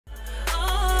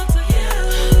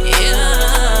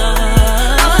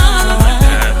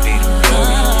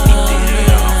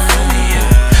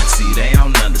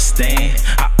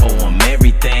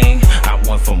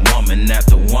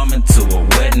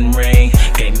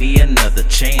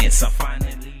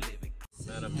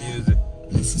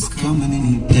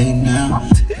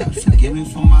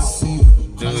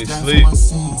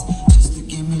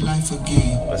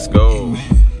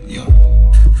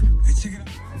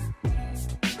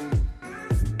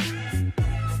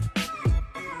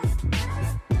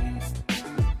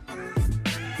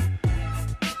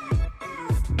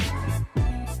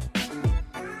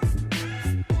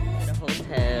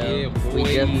We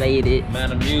just made it.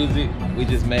 Man of Music. We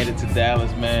just made it to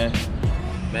Dallas, man.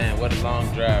 Man, what a long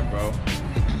drive, bro.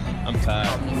 I'm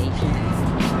tired.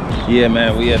 Yeah,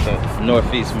 man, we at the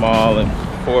Northeast Mall in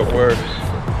Fort Worth.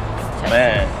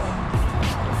 Man,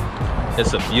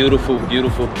 it's a beautiful,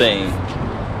 beautiful thing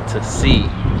to see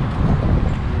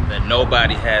that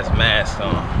nobody has masks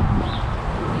on.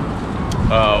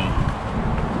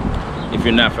 If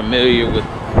you're not familiar with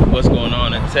what's going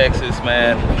on in Texas,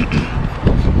 man,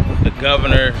 the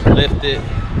governor lifted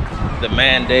the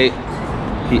mandate.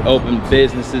 He opened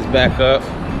businesses back up,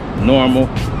 normal,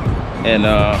 and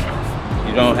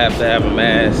you don't have to have a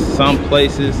mask. Some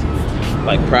places,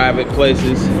 like private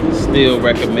places, still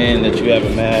recommend that you have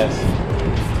a mask.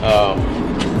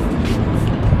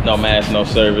 No mask, no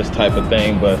service type of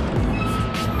thing, but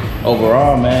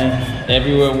overall, man,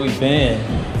 everywhere we've been,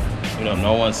 you know,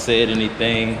 no one said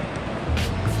anything,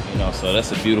 you know, so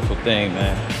that's a beautiful thing,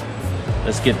 man.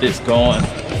 Let's get this going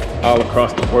all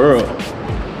across the world.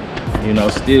 You know,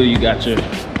 still you got your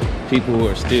people who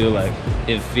are still like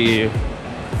in fear,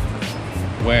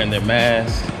 wearing their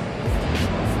masks.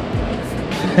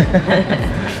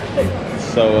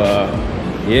 So,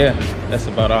 yeah, that's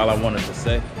about all I wanted to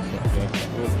say.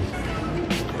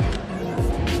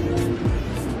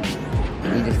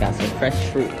 We just got some fresh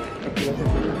fruit.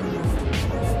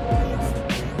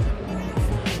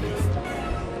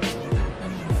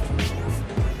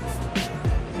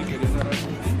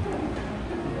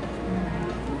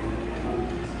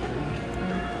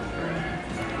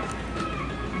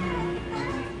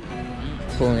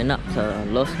 Pulling up to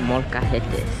Los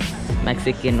Molcajetes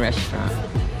Mexican restaurant.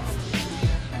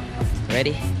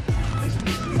 Ready?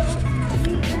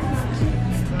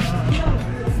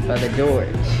 Brother George.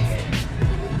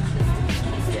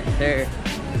 Yes, sir.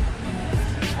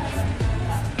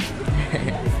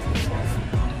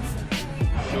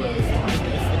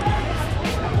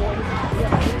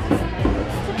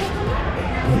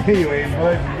 You ain't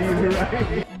budging either,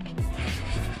 right?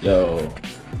 Yo.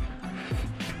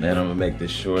 Man, I'm gonna make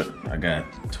this short. I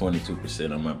got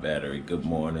 22% on my battery. Good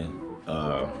morning.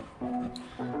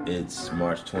 It's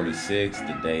March 26th,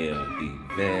 the day of the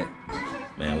event.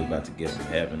 Man, we about to get them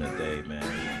having a day, man.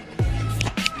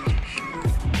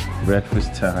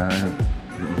 Breakfast time.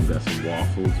 We got some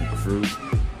waffles and fruit.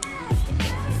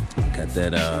 Got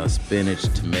that spinach,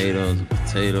 tomatoes,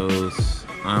 potatoes,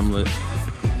 omelet.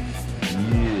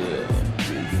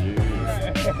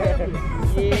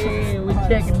 Yeah, we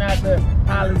checking out the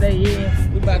Holiday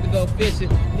Inn. We about to go fishing.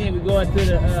 Then we going to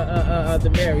the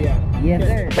Marriott. Yes,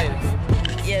 sir.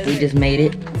 Yes, we just made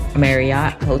it.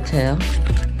 Marriott Hotel.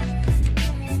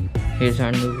 Here's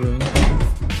our new room.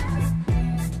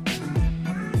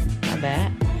 Not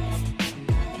bad.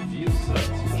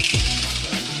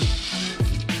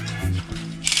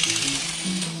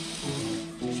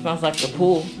 Smells like the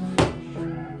pool.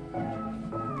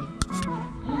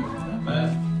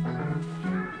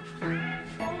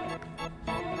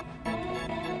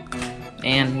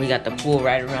 And we got the pool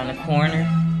right around the corner.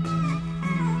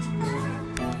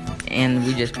 And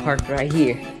we just parked right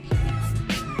here.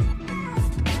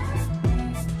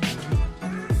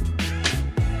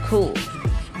 Cool.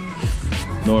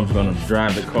 Norm's gonna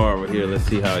drive the car over here. Let's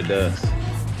see how it does.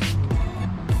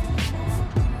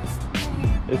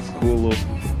 It's a cool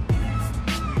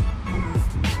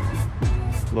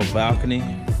little balcony.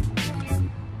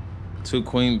 2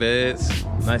 queen beds,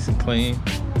 nice and clean.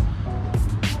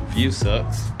 View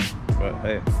sucks, but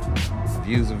hey,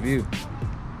 view's a view.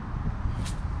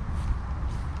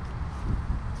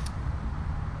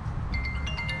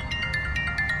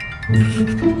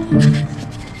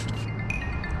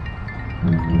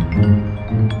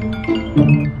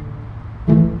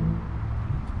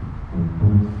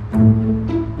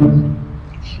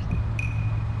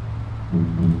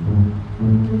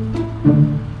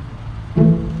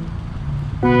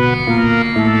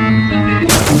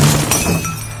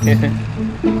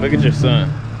 Look at your son.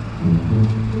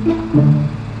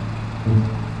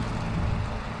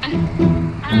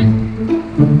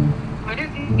 What is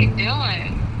he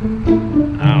doing?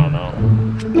 I don't know.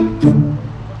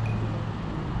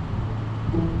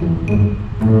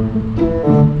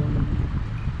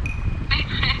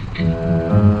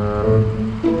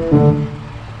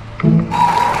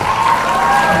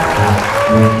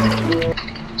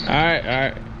 All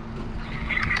right.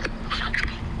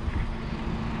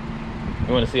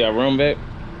 You want to see our room, babe?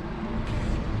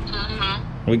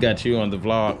 We got you on the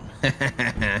vlog.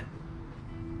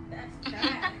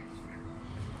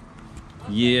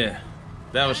 Yeah,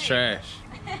 that was trash.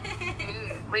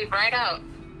 Leave right out.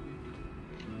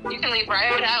 You can leave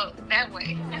right out that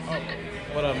way.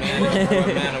 What up, man?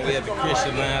 Man, we at the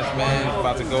Christian Lounge, man.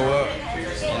 About to go up.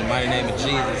 In the mighty name of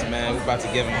Jesus, man. We're about to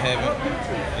give him heaven.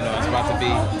 You know, it's about to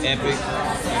be epic.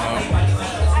 You know.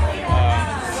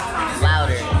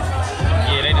 Louder.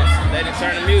 Yeah, they just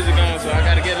turn the music on, so I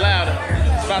gotta get louder.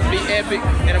 It's about to be epic.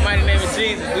 In the mighty name of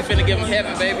Jesus, we finna give him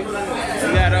heaven, baby.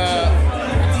 We got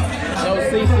no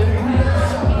ceasing.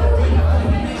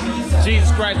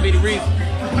 Jesus Christ be the reason.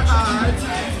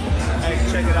 Hey,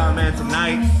 check it out, man.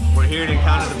 Tonight, we're here to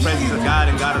encounter the presence of God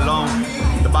and God alone.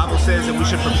 The Bible says that we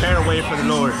should prepare a way for the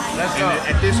Lord. Let's go.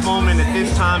 And at this moment, at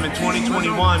this time in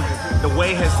 2021, the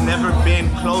way has never been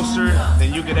closer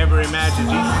than you could ever imagine.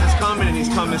 Jesus is coming and he's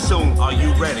coming soon. Are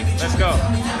you ready? Let's go.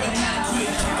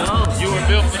 You were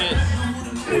built for this.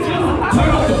 Turn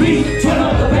up the beat, turn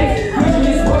up the bass. Preaching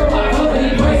this word like hope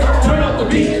and grace. Turn up the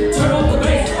beat, turn up the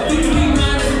bass. Do you need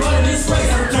mine and running this race?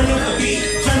 Turn up the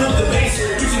beat, turn up the bass.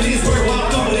 Preaching this word while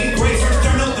doubling grace.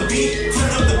 Turn up the beat,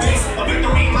 turn up the bass. A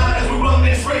victory mine as we run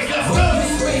this race. Let's go.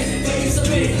 This race, they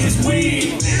spit his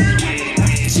weed.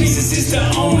 Jesus is the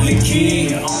only king,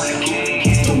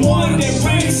 the one that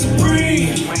reigns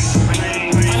supreme.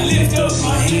 I lift up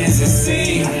my hands and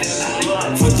sing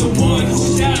for the one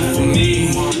who died for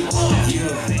me.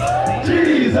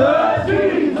 Jesus,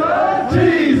 Jesus,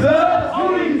 Jesus,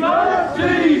 Holy Ghost,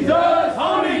 Jesus,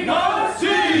 Holy Ghost,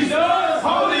 Jesus,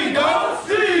 Holy Ghost,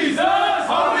 Jesus,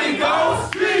 Holy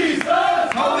Ghost,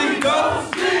 Jesus, Holy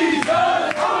Ghost,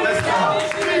 Jesus, Holy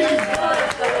Ghost,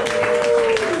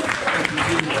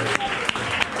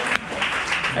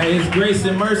 Hey, His grace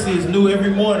and mercy is new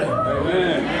every morning.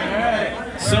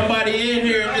 Amen. Somebody in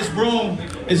here in this room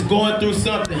is going through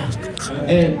something.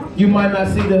 And you might not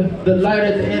see the light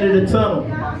at the end of the tunnel.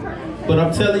 But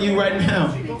I'm telling you right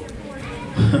now,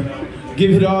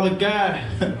 give it all to God.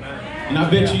 And I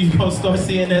bet you're going to start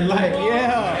seeing that light.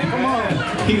 Yeah, come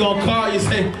on. He going to call you and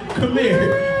say, come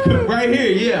here. Come right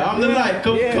here. Yeah, I'm the light.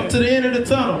 Come to the end of the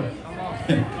tunnel.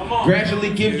 Gradually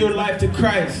give your life to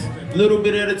Christ. A little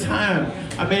bit at a time.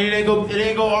 I mean, it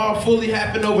ain't go all fully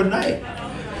happen overnight.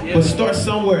 But start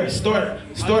somewhere. Start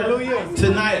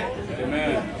tonight.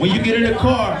 When you get in the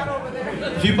car,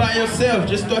 if you by yourself,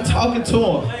 just start talking to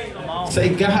him. Say,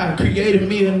 God created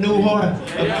me a new heart,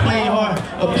 a clean heart,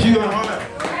 a pure heart.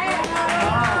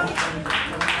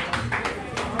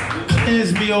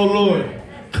 Cleanse me, O Lord.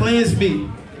 Cleanse me.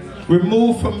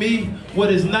 Remove from me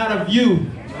what is not of you.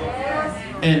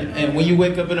 And when you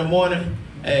wake up in the morning,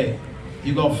 hey,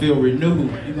 you're going to feel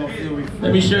renewed.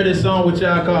 Let me share this song with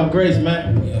y'all called Grace,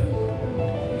 man.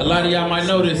 A lot of y'all might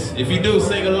know this. If you do,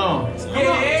 sing along.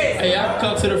 Hey, y'all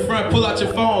come to the front, pull out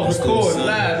your phones, record,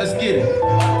 live. Let's get it.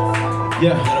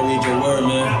 Yeah. Gotta read your word,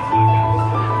 man.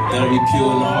 Gotta be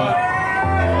pure in the heart.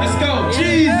 Let's go.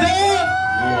 Jesus!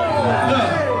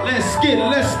 Let's get it,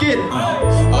 let's get it.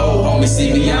 Oh, homie,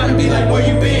 see me out and be like, where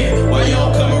you been? Why you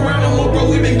don't come around no more, bro?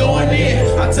 We been going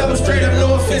in. I tell them straight up,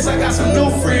 no offense, I got some new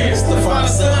friends. The Father,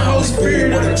 Son, Holy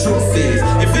Spirit, and the truth is,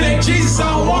 if it ain't Jesus, I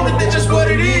don't want it, that's just what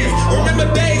it is. Remember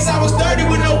days I was dirty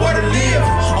with nowhere to live.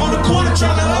 On the corner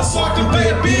trying to hustle, I can pay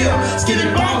a bill.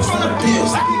 Skipping bombs from the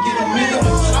pills, I can get a meal.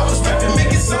 I was rapping,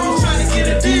 making songs, trying to get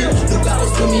a deal. The God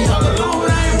was with me all alone, but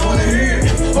I ain't wanna hear it.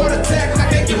 Heart attack, I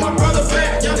can't get my brother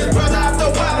back. Youngest brother after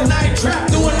a while, and I ain't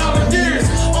trapped, doing all the years.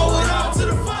 Owe it all to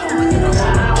the Father.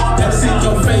 Gotta see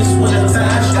your face when the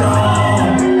time's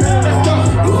strong. Let's go.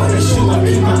 Lord, it's you, I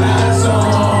keep my eyes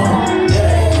on.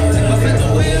 Yeah. Take my fifth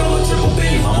away on a triple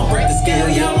beam. I'ma break the scale,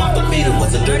 yeah, I'm off the meter.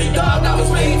 Was a dirty dog, I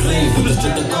was made clean. Through the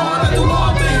strip of gone, I do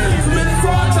all things. From in the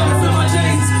fraud, trying to fill my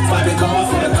jeans. Swiping calls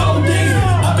for the cold days.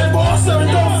 I've been ball, serving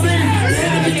dope feed. The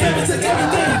enemy came and took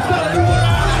everything. Gotta do it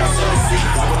all, I ain't so see.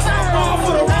 All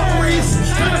for the wrong reasons.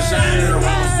 Trying to shine in the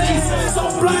wrong season. So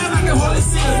blind, I can hardly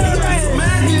see. Need a piece of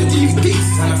mind, need to give you peace.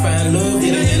 Trying to find love,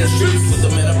 hit it in the streets. With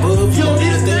the man above, you don't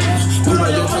need a thing. Put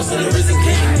all your trust in the risen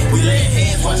king. We laying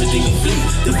hands, watch a demon flee.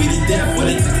 Defeated death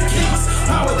when it took the keys.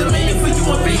 Power dominion for you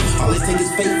and me. All it takes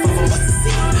is faith for us to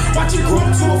see. Watch it grow to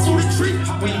a fruity tree.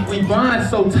 We bind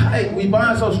so tight, we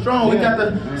bind so strong. We got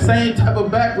the same type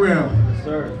of background.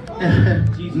 Sir.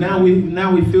 now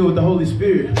we filled with the Holy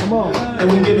Spirit. Come on.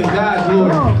 And we giving God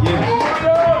glory. Yeah.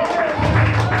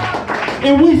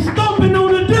 And we stomping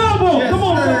on the devil. Yes, come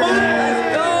on, somebody.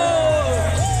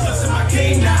 Blessing my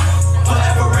king now.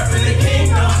 Forever repping the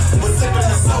kingdom. We're sipping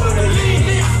the soul of the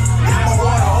lean. I'm a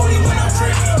water holy when I'm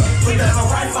drinking. Put down my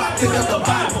rifle, I pick up the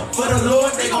Bible. For the Lord,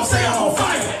 they gon' say I'm on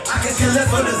fire. I can kill it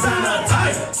for designer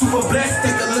type. Super blessed,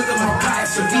 take a look at my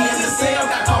price. Should be in the cell,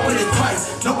 got caught with it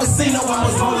twice. No casino, I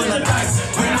was rolling the dice.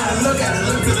 Ran out and look at it,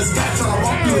 look to the sky, till I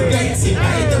walk through the gates. I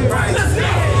hit them right.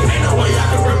 Ain't no way I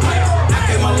can replace. I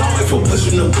came a long way for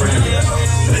pushing the brand.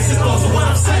 Listen close to what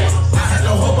I'm saying. I had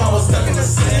no hope, I was stuck in the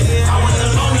sand. I went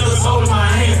alone, he was holding my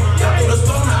hand. Got through the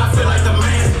storm, now I feel like the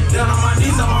man. Down on my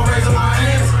knees, I'm raising my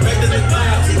hands. Back to the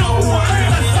clouds, you know who I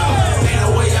am. Ain't no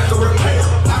way I can repent.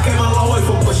 I came a long way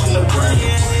for pushing the brand.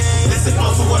 Listen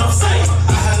close to what I'm saying.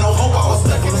 I had no hope, I was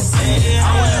stuck in the sand. I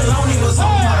went alone, he was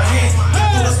holding my hand. Got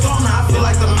through the storm, now I feel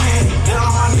like the man. Down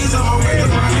on my knees, I'm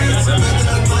raising my hands. Back to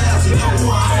the clouds, you know who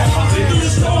I am. I've been through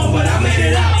the storm, but I made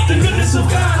it out. The goodness of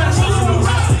God, I chose to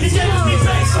rock. He gave me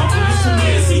thanks, I'm feeling some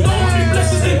years. He gave me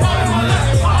blessings, they part of my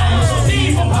life. My arms so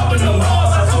deep, I'm popping them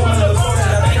balls. I told my little boy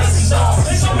that I think I see stars.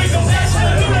 They show me compassion,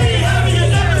 I knew that he had me.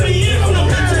 And never be even from the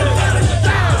back to the valley.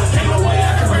 Ain't no way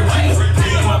I can remain. Me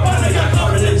and my partner got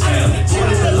caught in the jail. What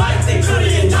is the life they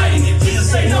could've indicted? Jesus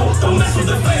say no, don't mess with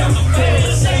the fam. Dead is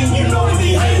the same, you know we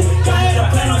be hating. God had a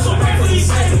plan, I'm so grateful he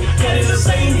saved me. Dead is the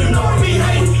same, you know we be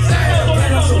hating. God had a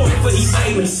plan, I'm so grateful he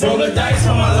saved me. Roll the dice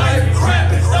on my life,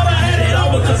 crapping. Thought I had it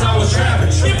all because I was trapping.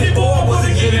 If the boy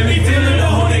wasn't giving me feeling the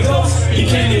Holy Ghost, he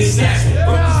came and he snatched me.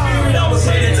 With the spirit, I was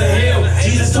headed to hell.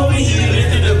 Jesus told me he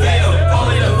lifted the veil.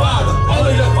 Only the Father,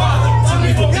 only the Father. Took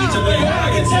me for peace to be what I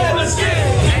can tell. Let's get it.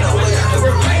 Ain't no way I can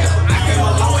repent. I came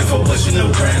a long way for pushing the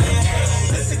brand.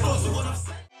 Listen close to what I'm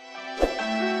saying.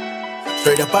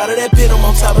 Straight up out of that pit, I'm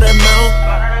on top of that mountain.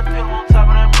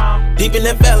 Deep in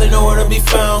that valley, nowhere to be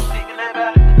found.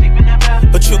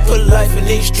 But you put life in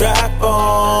these dry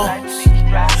bones.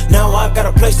 Now I got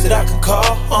a place that I can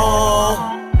call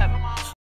home.